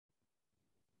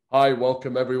Hi,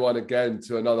 welcome everyone again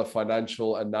to another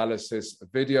financial analysis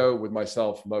video with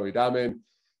myself, Moeed Amin,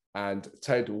 and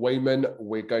Ted Wayman.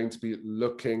 We're going to be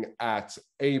looking at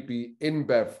AB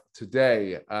InBev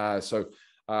today. I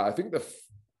think the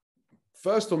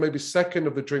first or maybe second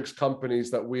of the drinks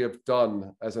companies that we have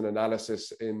done as an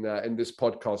analysis in this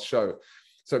podcast show.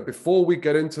 So before we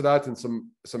get into that and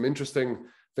some interesting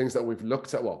things that we've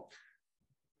looked at,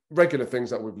 regular things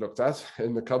that we've looked at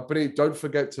in the company. Don't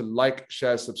forget to like,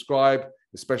 share, subscribe,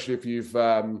 especially if you've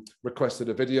requested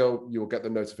a video, you will get the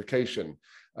notification.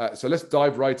 So let's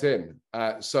dive right in.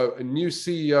 So a new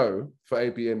CEO for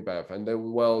AB InBev, and they're the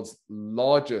world's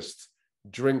largest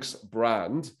drinks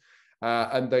brand.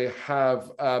 And they have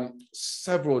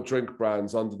several drink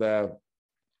brands under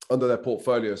their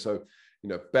portfolio. So, you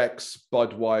know, Beck's,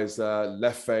 Budweiser,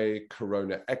 Leffe,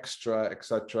 Corona Extra,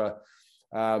 etc.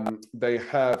 They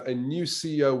have a new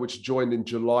CEO which joined in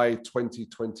July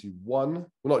 2021. Well,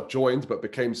 not joined, but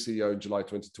became CEO in July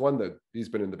 2021. He's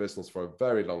been in the business for a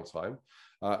very long time.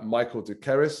 Michael de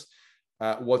Keris.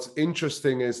 What's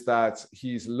interesting is that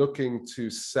he's looking to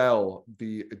sell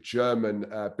the German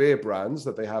beer brands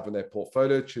that they have in their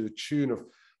portfolio to the tune of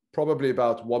probably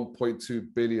about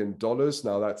 $1.2 billion.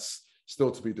 Now, that's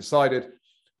still to be decided.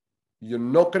 You're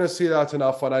not going to see that in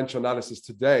our financial analysis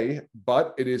today,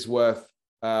 but it is worth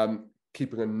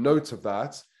keeping a note of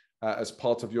that as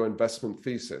part of your investment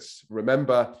thesis.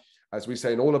 Remember, as we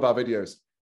say in all of our videos,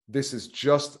 this is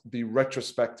just the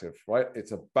retrospective, right?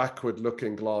 It's a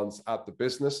backward-looking glance at the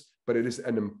business, but it is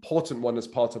an important one as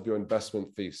part of your investment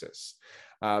thesis.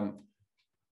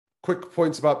 Quick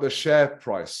points about the share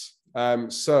price.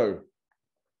 They've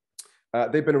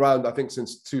been around, I think,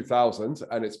 since 2000,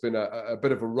 and it's been a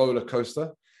bit of a roller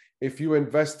coaster. If you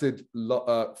invested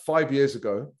 5 years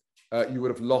ago, you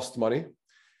would have lost money.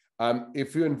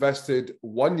 If you invested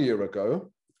 1 year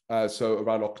ago, so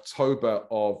around October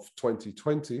of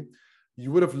 2020,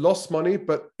 you would have lost money,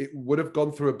 but it would have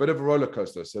gone through a bit of a roller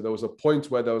coaster. So there was a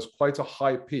point where there was quite a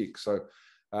high peak. So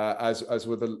as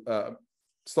with the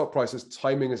stock prices,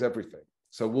 timing is everything.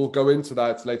 So we'll go into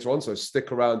that later on. So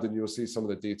stick around and you'll see some of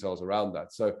the details around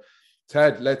that. So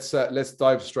Ted, let's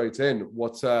dive straight in.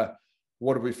 What have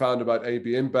we found about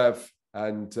AB InBev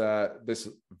and this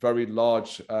very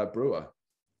large brewer?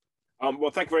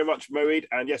 Well, thank you very much, Moeed.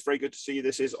 And yes, very good to see you.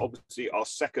 This is obviously our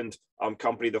second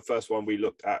company. The first one we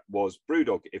looked at was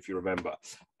Brewdog, if you remember.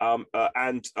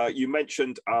 You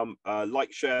mentioned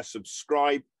like, share,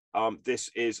 subscribe.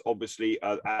 This is obviously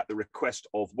at the request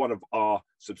of one of our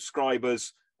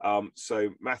subscribers. So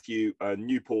Matthew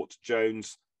Newport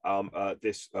Jones,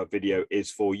 this video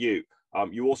is for you.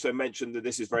 You also mentioned that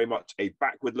this is very much a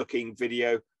backward-looking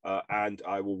video, and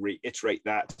I will reiterate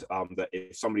that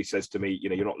if somebody says to me, you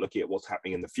know, you're not looking at what's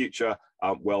happening in the future,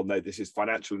 well, no, this is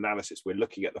financial analysis. We're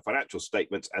looking at the financial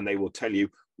statements, and they will tell you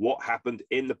what happened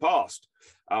in the past.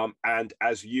 And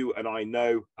as you and I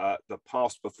know, the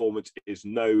past performance is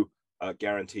no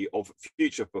guarantee of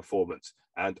future performance.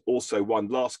 And also one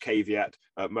last caveat,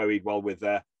 Moeed, while we're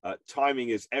there,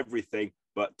 timing is everything.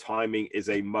 But timing is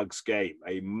a mug's game.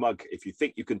 A mug, if you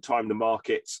think you can time the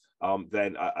markets,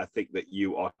 then I think that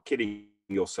you are kidding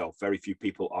yourself. Very few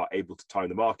people are able to time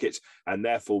the markets. And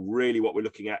therefore, really what we're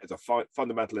looking at is a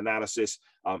fundamental analysis.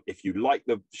 If you like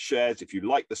the shares, if you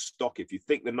like the stock, if you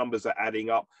think the numbers are adding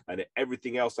up and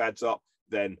everything else adds up,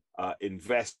 then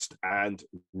invest and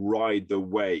ride the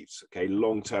waves. Okay,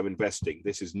 long-term investing.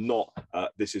 This is not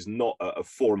a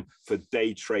forum for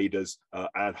day traders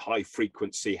and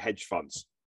high-frequency hedge funds.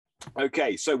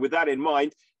 Okay, so with that in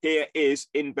mind, here is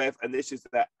InBev, and this is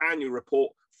their annual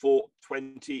report for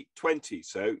 2020.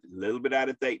 So a little bit out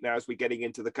of date now as we're getting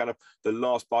into the kind of the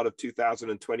last part of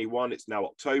 2021. It's now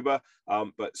October,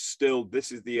 but still,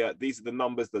 these are the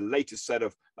numbers, the latest set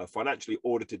of financially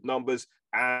audited numbers.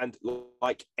 And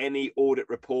like any audit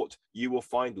report, you will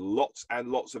find lots and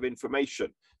lots of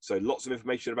information. So lots of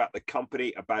information about the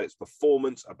company, about its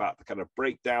performance, about the kind of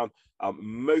breakdown.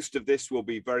 Most of this will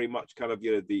be very much kind of,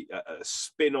 you know, the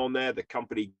spin on there, the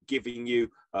company giving you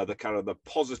the kind of the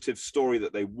positive story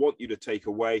that they want you to take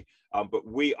away. But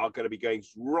we are going to be going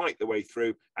right the way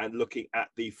through and looking at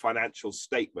the financial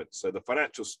statements. So the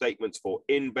financial statements for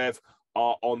InBev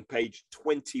are on page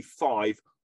 25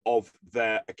 of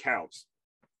their accounts.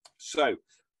 So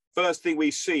first thing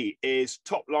we see is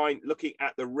top line, looking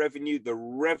at the revenue. The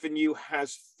revenue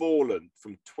has fallen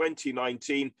from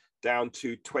 2019 down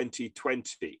to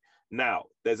 2020. Now,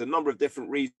 there's a number of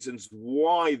different reasons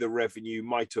why the revenue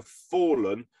might have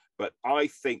fallen, but I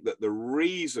think that the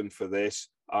reason for this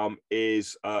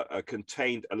is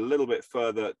contained a little bit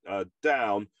further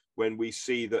down when we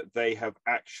see that they have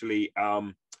actually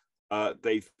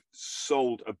they've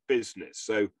sold a business.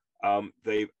 So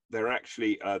they're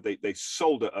actually they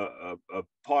sold a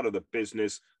part of the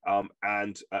business,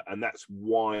 and that's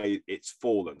why it's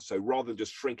fallen. So rather than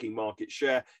just shrinking market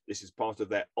share, this is part of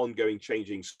their ongoing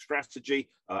changing strategy.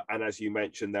 And as you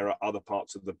mentioned, there are other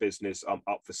parts of the business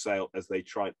up for sale as they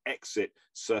try and exit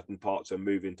certain parts and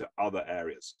move into other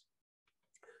areas.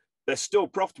 They're still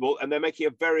profitable and they're making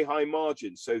a very high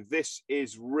margin. So this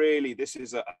is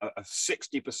a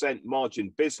 60%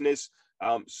 margin business.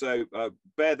 So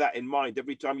bear that in mind.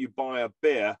 Every time you buy a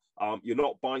beer, you're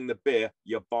not buying the beer,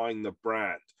 you're buying the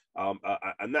brand.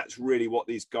 And that's really what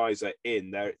these guys are in.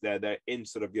 They're in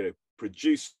sort of,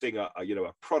 producing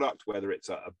a product, whether it's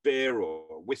a beer or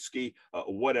a whiskey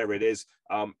or whatever it is,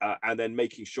 and then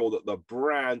making sure that the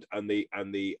brand and the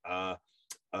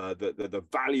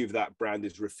value of that brand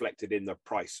is reflected in the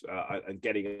price, and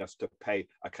getting us to pay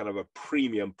a kind of a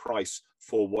premium price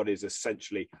for what is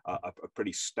essentially a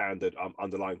pretty standard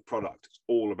underlying product. It's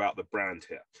all about the brand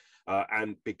here.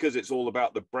 And because it's all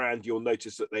about the brand, you'll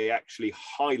notice that they actually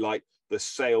highlight the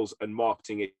sales and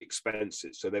marketing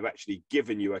expenses. So they've actually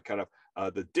given you a kind of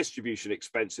the distribution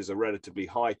expenses are relatively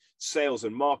high, sales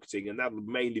and marketing, and that will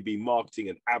mainly be marketing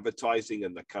and advertising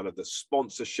and the kind of the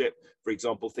sponsorship. For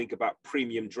example, think about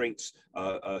premium drinks,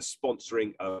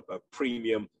 sponsoring a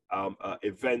premium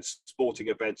events, sporting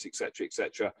events, etc.,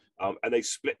 etc. And they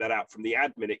split that out from the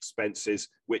admin expenses,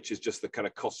 which is just the kind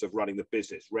of costs of running the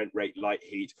business: rent, rate, light,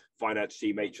 heat, finance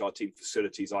team, HR team,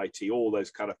 facilities, IT, all those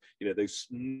kind of, those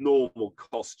normal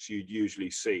costs you'd usually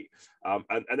see.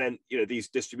 And then, these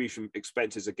distribution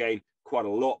expenses, again, quite a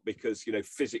lot, because,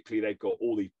 physically they've got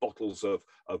all these bottles of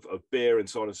beer and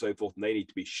so on and so forth, and they need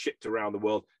to be shipped around the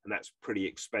world, and that's pretty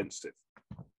expensive.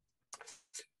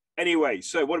 Anyway,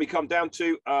 so what do we come down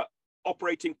to?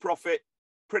 Operating profit,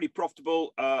 pretty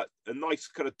profitable, a nice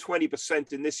kind of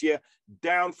 20% in this year,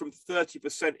 down from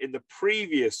 30% in the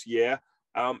previous year,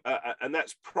 and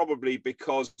that's probably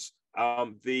because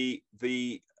the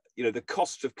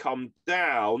costs have come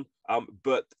down,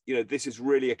 but this is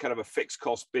really a kind of a fixed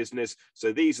cost business.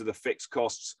 So these are the fixed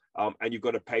costs, and you've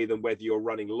got to pay them whether you're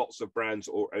running lots of brands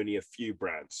or only a few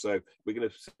brands. So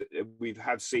we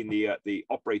have seen the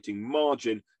operating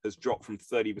margin has dropped from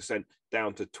 30%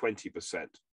 down to 20%.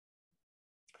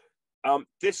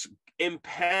 This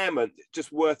impairment,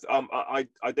 just worth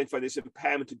identifying this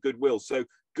impairment of goodwill. So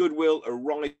goodwill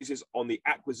arises on the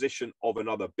acquisition of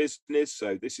another business.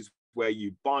 So this is where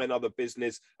you buy another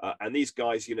business, and these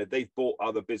guys, they've bought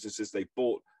other businesses, they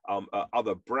bought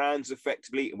other brands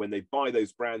effectively, and when they buy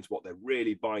those brands, what they're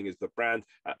really buying is the brand,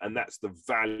 and that's the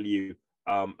value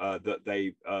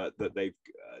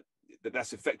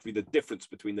that's effectively the difference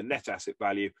between the net asset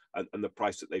value and the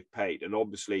price that they've paid. And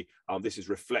obviously, this is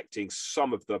reflecting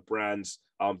some of the brands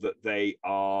that they're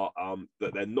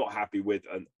not happy with,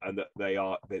 and that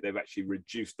they've actually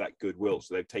reduced that goodwill,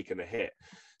 so they've taken a hit.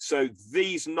 So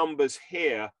these numbers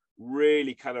here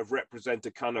really kind of represent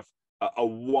a kind of a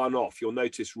one-off. You'll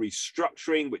notice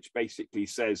restructuring, which basically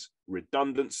says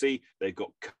redundancy. They've got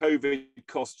COVID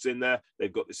costs in there.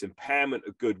 They've got this impairment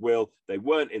of goodwill. They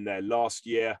weren't in there last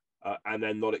year, and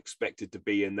they're not expected to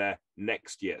be in there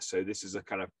next year. So this is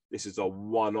a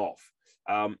one-off.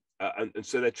 And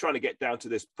so they're trying to get down to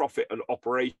this profit and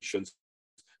operations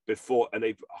before, and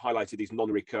they've highlighted these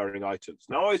non-recurring items.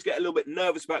 Now, I always get a little bit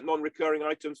nervous about non-recurring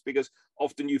items, because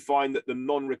often you find that the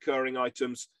non-recurring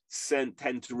items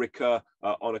tend to recur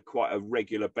on quite a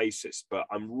regular basis. But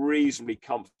I'm reasonably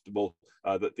comfortable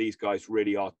that these guys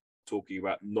really are talking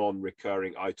about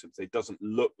non-recurring items. It doesn't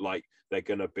look like they're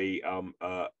going to be,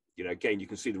 again, you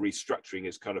can see the restructuring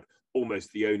is kind of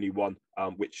almost the only one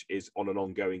which is on an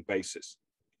ongoing basis.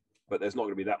 But there's not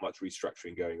going to be that much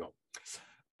restructuring going on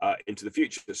into the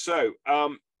future. So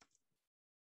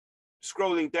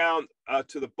scrolling down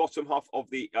to the bottom half of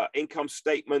the income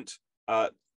statement,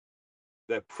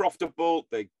 they're profitable,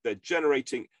 they're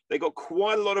generating, they got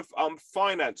quite a lot of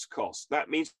finance costs. That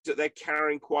means that they're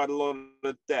carrying quite a lot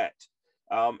of debt.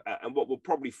 And what we'll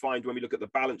probably find when we look at the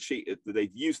balance sheet is that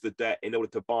they've used the debt in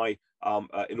order to buy,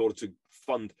 in order to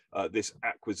fund this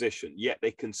acquisition. Yet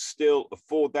they can still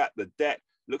afford that. The debt,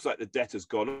 looks like the debt has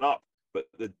gone up, but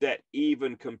the debt,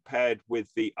 even compared with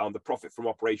the profit from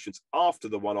operations after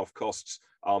the one-off costs,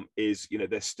 is,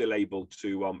 they're still able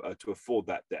to afford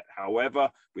that debt.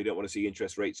 However, we don't want to see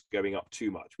interest rates going up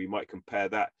too much. We might compare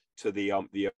that to the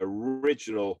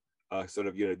original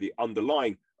the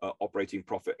underlying operating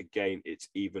profit. Again, it's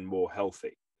even more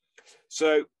healthy.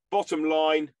 So bottom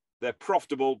line, they're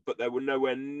profitable, but they were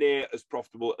nowhere near as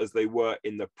profitable as they were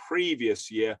in the previous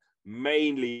year,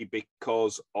 mainly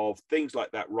because of things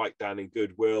like that write down in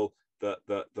goodwill,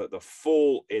 the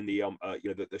fall in the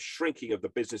the shrinking of the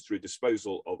business through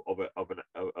disposal of a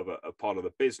part of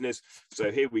the business.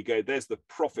 So here we go. There's the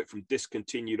profit from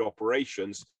discontinued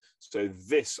operations. So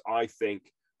this, I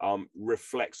think,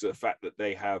 reflects the fact that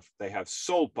they have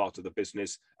sold part of the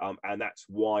business, and that's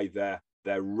why their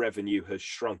revenue has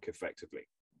shrunk effectively.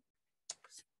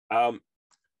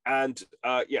 And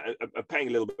paying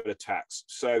a little bit of tax.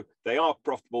 So they are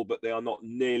profitable, but they are not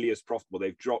nearly as profitable.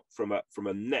 They've dropped from a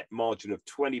net margin of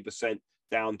 20%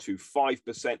 down to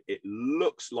 5%. It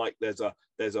looks like there's a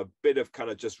bit of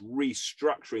kind of just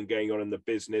restructuring going on in the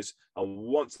business. And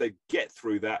once they get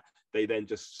through that, they then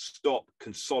just stop,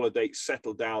 consolidate,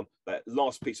 settle down. That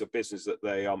last piece of business that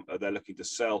they're looking to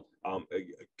sell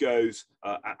goes,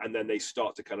 and then they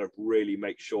start to kind of really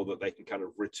make sure that they can kind of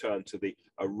return to the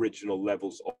original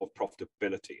levels of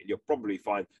profitability. And you'll probably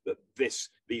find that these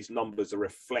numbers are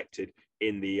reflected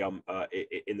in the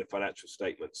financial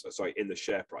statements. Sorry, in the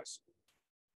share price.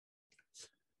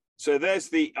 So there's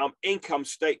the income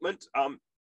statement.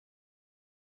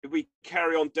 If we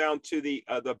carry on down to the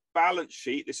balance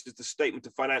sheet, this is the statement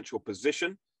of financial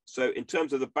position. So in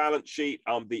terms of the balance sheet,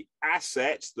 the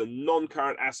assets, the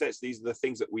non-current assets, these are the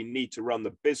things that we need to run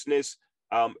the business.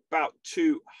 About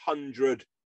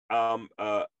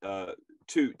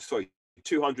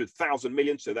 200,000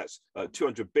 million. So that's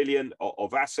 200 billion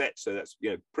of assets. So that's,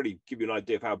 pretty, give you an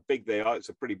idea of how big they are. It's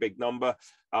a pretty big number.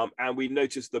 And we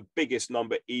notice the biggest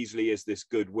number easily is this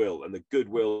goodwill, and the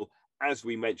goodwill, as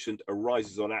we mentioned,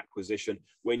 arises on acquisition.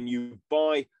 When you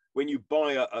buy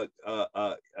a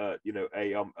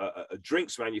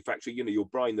drinks manufacturer, you're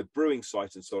buying the brewing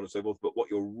site and so on and so forth, but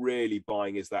what you're really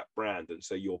buying is that brand, and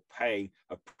so you're paying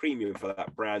a premium for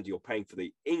that brand. You're paying for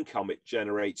the income it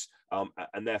generates,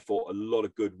 and therefore a lot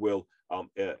of goodwill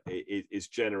is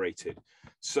generated.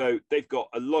 So they've got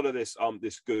a lot of this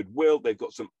goodwill. They've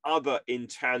got some other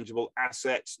intangible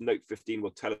assets. Note 15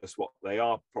 will tell us what they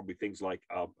are. Probably things like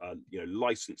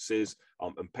licenses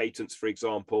and patents, for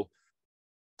example,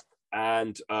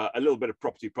 and a little bit of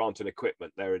property, plant, and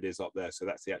equipment. There it is up there. So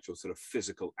that's the actual sort of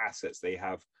physical assets they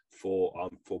have for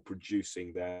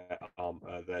producing their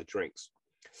drinks.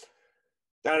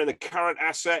 Down in the current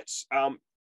assets,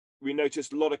 we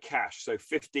noticed a lot of cash. So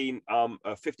 15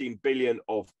 billion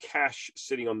of cash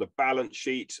sitting on the balance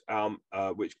sheet,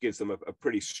 which gives them a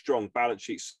pretty strong balance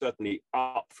sheet, certainly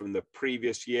up from the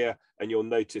previous year. And you'll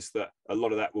notice that a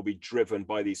lot of that will be driven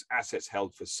by these assets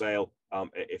held for sale.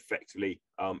 Effectively,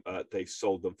 they've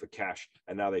sold them for cash,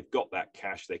 and now they've got that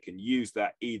cash. They can use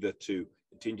that either to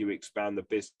continue to expand the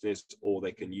business, or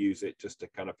they can use it just to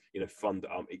kind of fund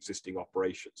existing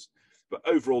operations. But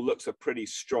overall, looks a pretty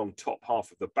strong top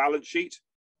half of the balance sheet.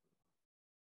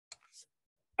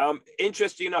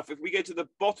 Interesting enough, if we go to the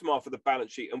bottom half of the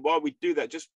balance sheet, and while we do that,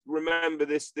 just remember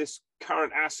this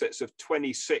current assets of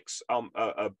 26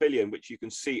 billion, which you can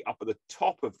see up at the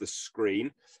top of the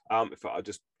screen. If I'll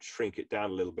just shrink it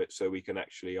down a little bit so we can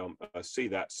actually see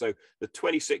that. So the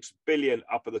 26 billion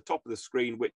up at the top of the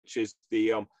screen, which is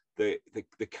the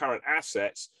current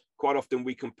assets. Quite often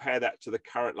we compare that to the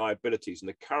current liabilities, and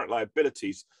the current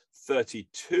liabilities,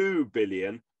 32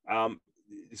 billion,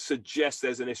 suggests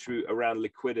there's an issue around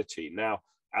liquidity. Now,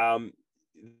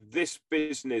 this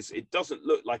business, it doesn't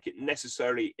look like it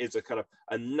necessarily is a kind of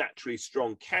a naturally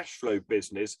strong cash flow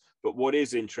business, but what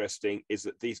is interesting is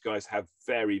that these guys have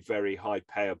very, very high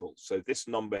payables. So this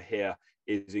number here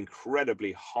is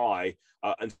incredibly high,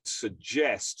 and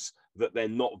suggests that they're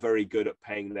not very good at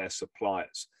paying their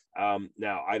suppliers.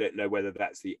 Now, I don't know whether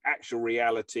that's the actual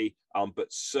reality,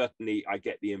 but certainly I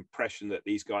get the impression that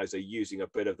these guys are using a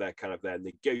bit of their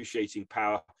negotiating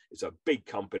power. It's a big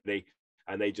company,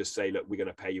 and they just say, look, we're going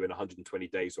to pay you in 120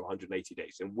 days or 180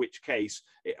 days, in which case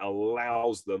it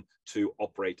allows them to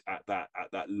operate at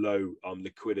that low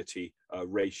liquidity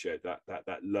ratio,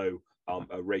 that low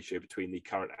ratio between the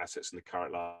current assets and the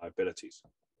current liabilities.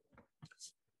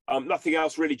 Nothing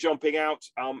else really jumping out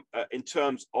in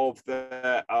terms of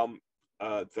their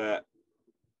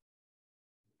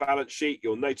balance sheet.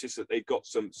 You'll notice that they've got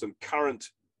some current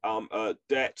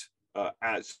debt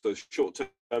as the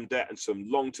short-term debt and some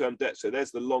long-term debt. So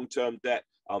there's the long-term debt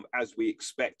as we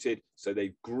expected. So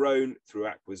they've grown through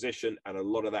acquisition, and a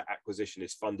lot of that acquisition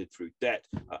is funded through debt,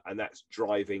 and that's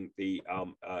driving the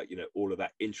all of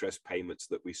that interest payments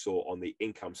that we saw on the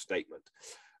income statement.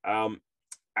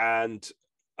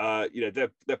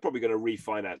 They're probably going to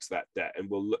refinance that debt, and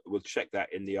we'll check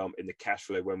that in the cash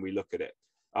flow when we look at it.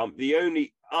 The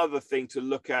only other thing to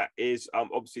look at is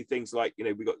obviously things like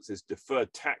we got this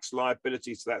deferred tax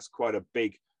liability, so that's quite a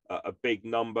big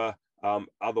number.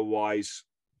 Otherwise,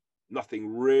 nothing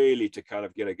really to kind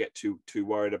of get too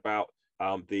worried about.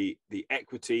 The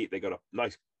equity, they got a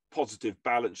nice positive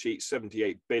balance sheet,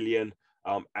 78 billion,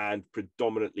 and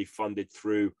predominantly funded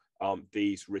through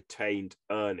these retained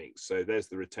earnings. So there's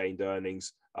the retained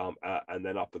earnings, and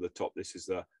then up at the top, this is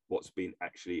what's been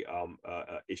actually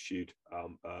issued,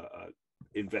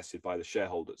 invested by the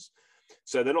shareholders.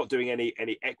 So they're not doing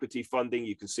any equity funding.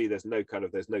 You can see there's no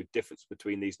difference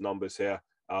between these numbers here,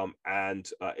 and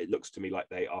it looks to me like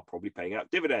they are probably paying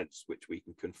out dividends, which we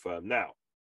can confirm now.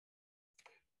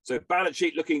 So balance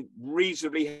sheet looking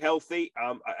reasonably healthy.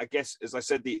 I guess, as I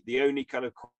said, the only kind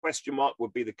of question mark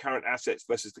would be the current assets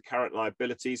versus the current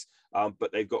liabilities,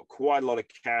 but they've got quite a lot of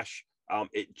cash.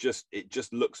 It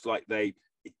just looks like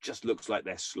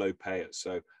they're slow payers.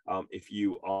 So if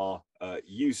you are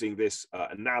using this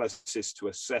analysis to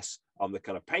assess the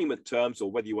kind of payment terms,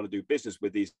 or whether you want to do business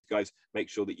with these guys, make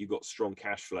sure that you've got strong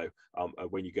cash flow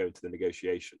when you go into the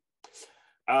negotiation.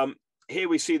 Here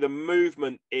we see the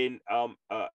movement in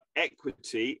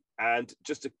equity, and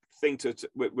just a thing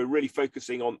we're really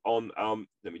focusing on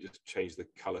let me just change the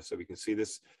color so we can see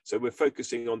this. So we're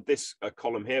focusing on this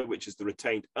column here, which is the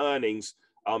retained earnings.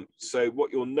 So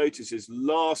what you'll notice is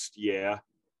last year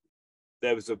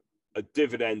there was a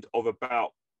dividend of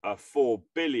about 4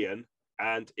 billion,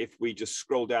 and if we just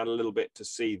scroll down a little bit to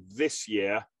see this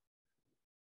year,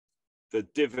 the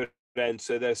dividend,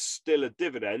 so there's still a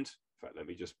dividend. In fact, let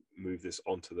me just move this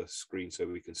onto the screen so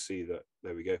we can see that.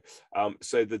 There we go.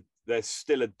 So there's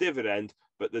still a dividend,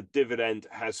 but the dividend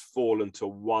has fallen to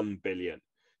 1 billion.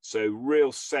 So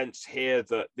real sense here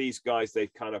that these guys,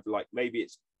 they've kind of like, maybe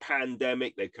it's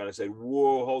pandemic, they've kind of said,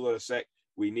 whoa, hold on a sec,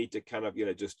 we need to kind of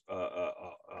just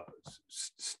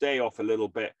stay off a little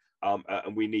bit,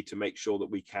 and we need to make sure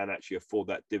that we can actually afford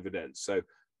that dividend. So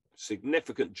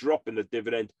significant drop in the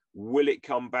dividend. Will it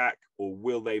come back, or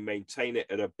will they maintain it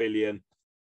at 1 billion?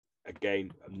 Again,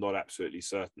 I'm not absolutely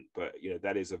certain, but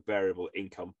that is a variable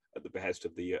income at the behest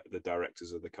of the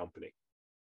directors of the company.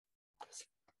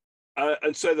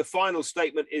 And so the final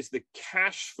statement is the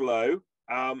cash flow.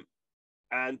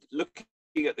 And looking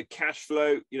at the cash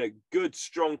flow, good,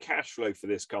 strong cash flow for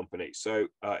this company. So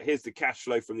here's the cash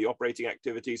flow from the operating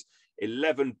activities,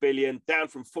 11 billion, down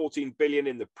from 14 billion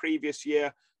in the previous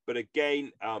year. But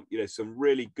again, some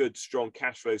really good, strong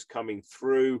cash flows coming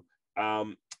through.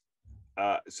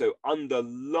 So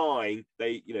underlying,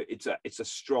 it's a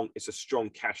strong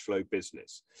cash flow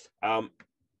business.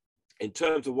 In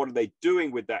terms of what are they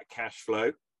doing with that cash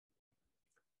flow,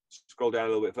 scroll down a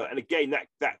little bit further. And again,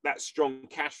 that strong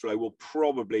cash flow will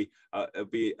probably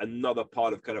be another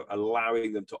part of kind of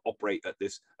allowing them to operate at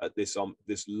this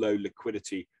low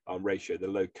liquidity ratio, the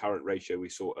low current ratio we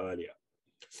saw earlier.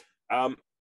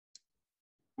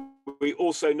 We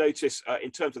also notice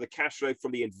in terms of the cash flow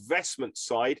from the investment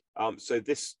side, so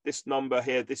this number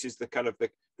here, this is the kind of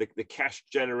the cash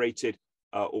generated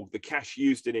or the cash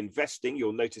used in investing.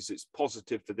 You'll notice it's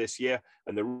positive for this year,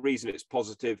 and the reason it's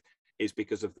positive is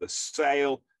because of the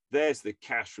sale. There's the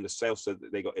cash from the sale, so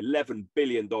that they got $11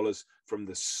 billion from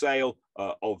the sale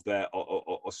of their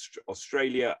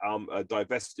Australia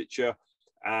divestiture,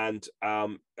 and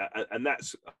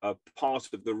that's part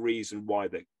of the reason why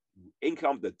the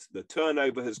income, the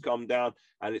turnover has come down,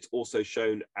 and it's also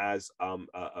shown as a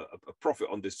profit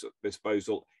on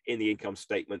disposal in the income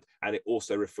statement, and it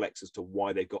also reflects as to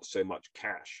why they've got so much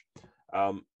cash.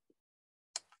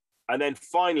 And then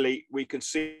finally, we can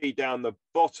see down the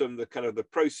bottom the kind of the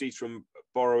proceeds from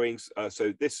borrowings.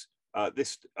 So this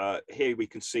here we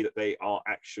can see that they are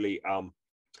actually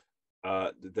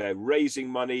they're raising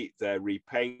money, they're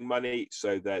repaying money,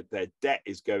 so their debt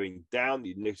is going down.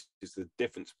 You notice the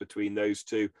difference between those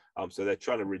two. So they're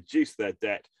trying to reduce their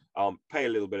debt, pay a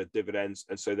little bit of dividends,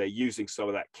 and so they're using some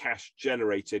of that cash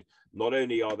generated. Not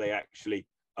only are they actually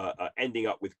ending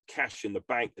up with cash in the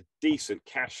bank, a decent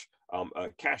cash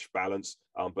balance,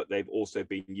 but they've also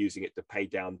been using it to pay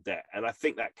down debt. And I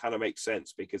think that kind of makes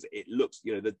sense, because it looks,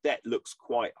 the debt looks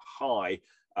quite high,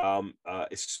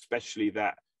 especially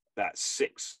that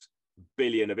 6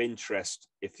 billion of interest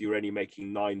if you're only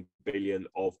making 9 billion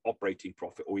of operating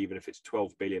profit, or even if it's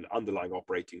 12 billion underlying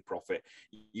operating profit.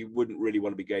 You wouldn't really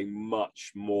want to be getting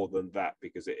much more than that,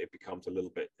 because it becomes a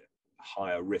little bit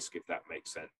higher risk, if that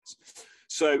makes sense.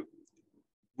 So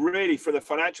really, from the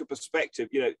financial perspective,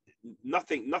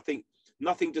 nothing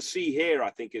to see here, I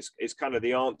think, is kind of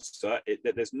the answer.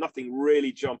 There's nothing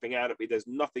really jumping out at me. There's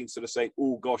nothing sort of saying,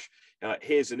 oh gosh,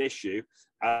 here's an issue.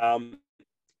 I'm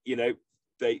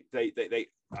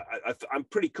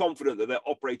pretty confident that they're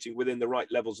operating within the right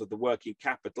levels of the working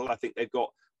capital. I think they've got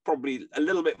probably a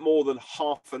little bit more than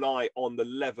half an eye on the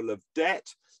level of debt.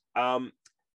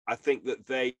 I think that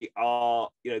they are,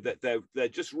 that they're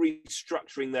just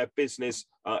restructuring their business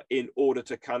in order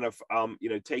to kind of,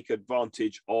 take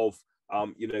advantage of,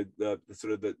 the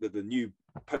sort of the new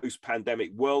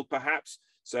post-pandemic world, perhaps.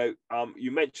 So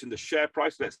you mentioned the share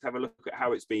price. Let's have a look at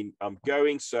how it's been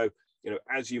going. So,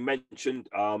 as you mentioned,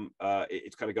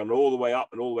 it's kind of gone all the way up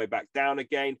and all the way back down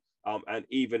again. And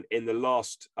even in the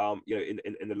last, in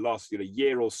the last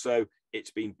year or so,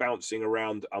 it's been bouncing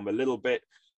around a little bit.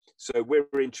 So we're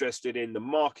interested in the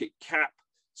market cap,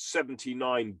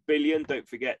 79 billion. Don't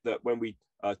forget that when we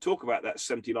talk about that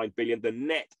 79 billion, the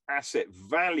net asset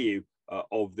value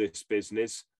of this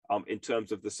business, in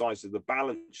terms of the size of the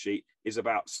balance sheet, is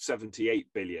about 78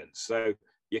 billion. So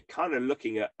you're kind of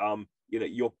looking at,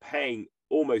 you're paying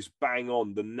almost bang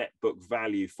on the net book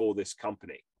value for this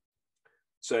company.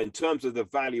 So in terms of the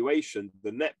valuation,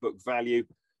 the net book value,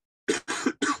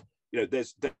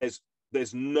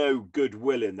 there's no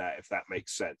goodwill in that, if that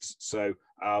makes sense. So,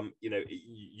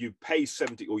 you pay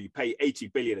 70 or you pay 80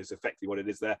 billion is effectively what it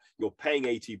is there. You're paying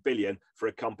 80 billion for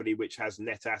a company which has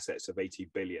net assets of 80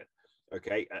 billion.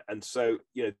 Okay. And so,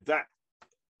 that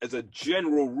as a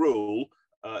general rule,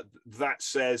 that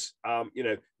says,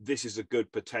 this is a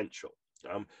good potential.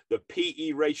 The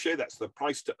PE ratio, that's the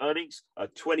price to earnings,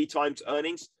 20 times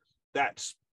earnings.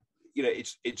 That's,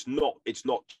 it's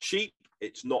not cheap.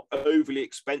 It's not overly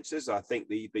expensive. I think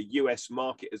the US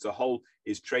market as a whole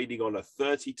is trading on a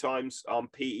 30 times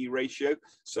PE ratio.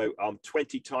 So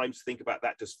 20 times, think about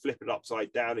that, just flip it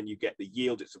upside down and you get the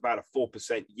yield. It's about a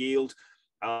 4% yield.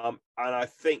 And I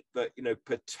think that,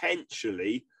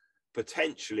 potentially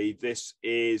this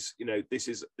is,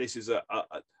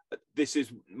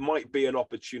 might be an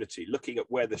opportunity, looking at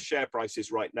where the share price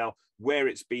is right now, where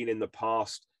it's been in the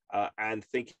past, and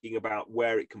thinking about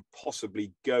where it can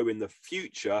possibly go in the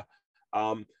future.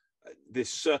 This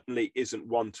certainly isn't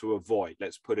one to avoid.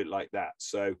 Let's put it like that.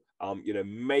 So,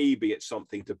 maybe it's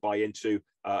something to buy into.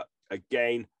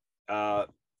 Again,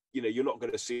 you're not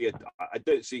going to see it. I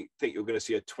don't think you're going to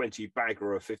see a 20 bagger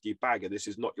or a 50 bagger. This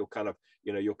is not your kind of,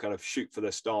 your kind of shoot for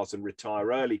the stars and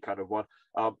retire early kind of one.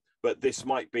 But this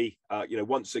might be,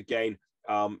 once again,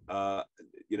 a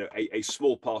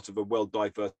small part of a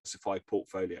well-diversified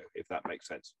portfolio, if that makes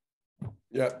sense.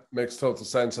 Yeah, makes total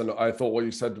sense. And I thought what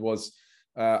you said was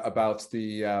about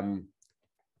the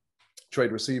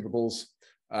trade receivables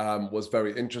was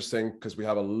very interesting, because we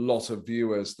have a lot of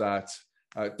viewers that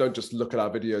don't just look at our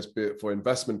videos for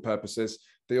investment purposes.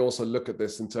 They also look at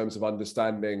this in terms of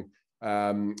understanding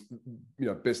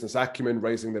business acumen,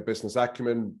 raising their business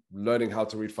acumen, learning how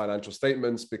to read financial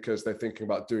statements, because they're thinking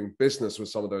about doing business with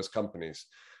some of those companies.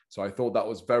 So I thought that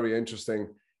was very interesting,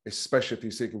 especially if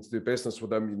you're seeking to do business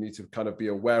with them. You need to kind of be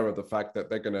aware of the fact that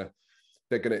they're going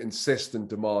to insist and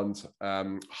demand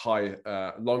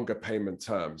longer payment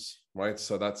terms, right?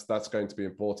 So that's going to be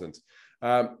important.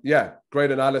 Yeah, great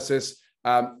analysis.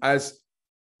 As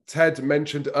Ted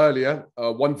mentioned earlier,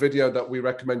 one video that we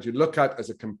recommend you look at as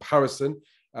a comparison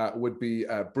would be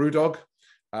BrewDog.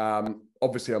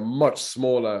 Obviously a much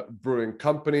smaller brewing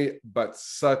company, but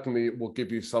certainly will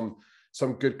give you some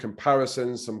good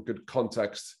comparisons, some good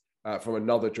context from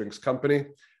another drinks company.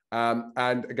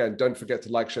 And again, don't forget to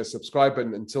like, share, subscribe.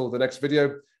 And until the next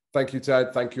video, thank you,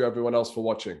 Ted. Thank you, everyone else, for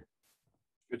watching.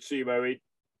 Good to see you, Moeed.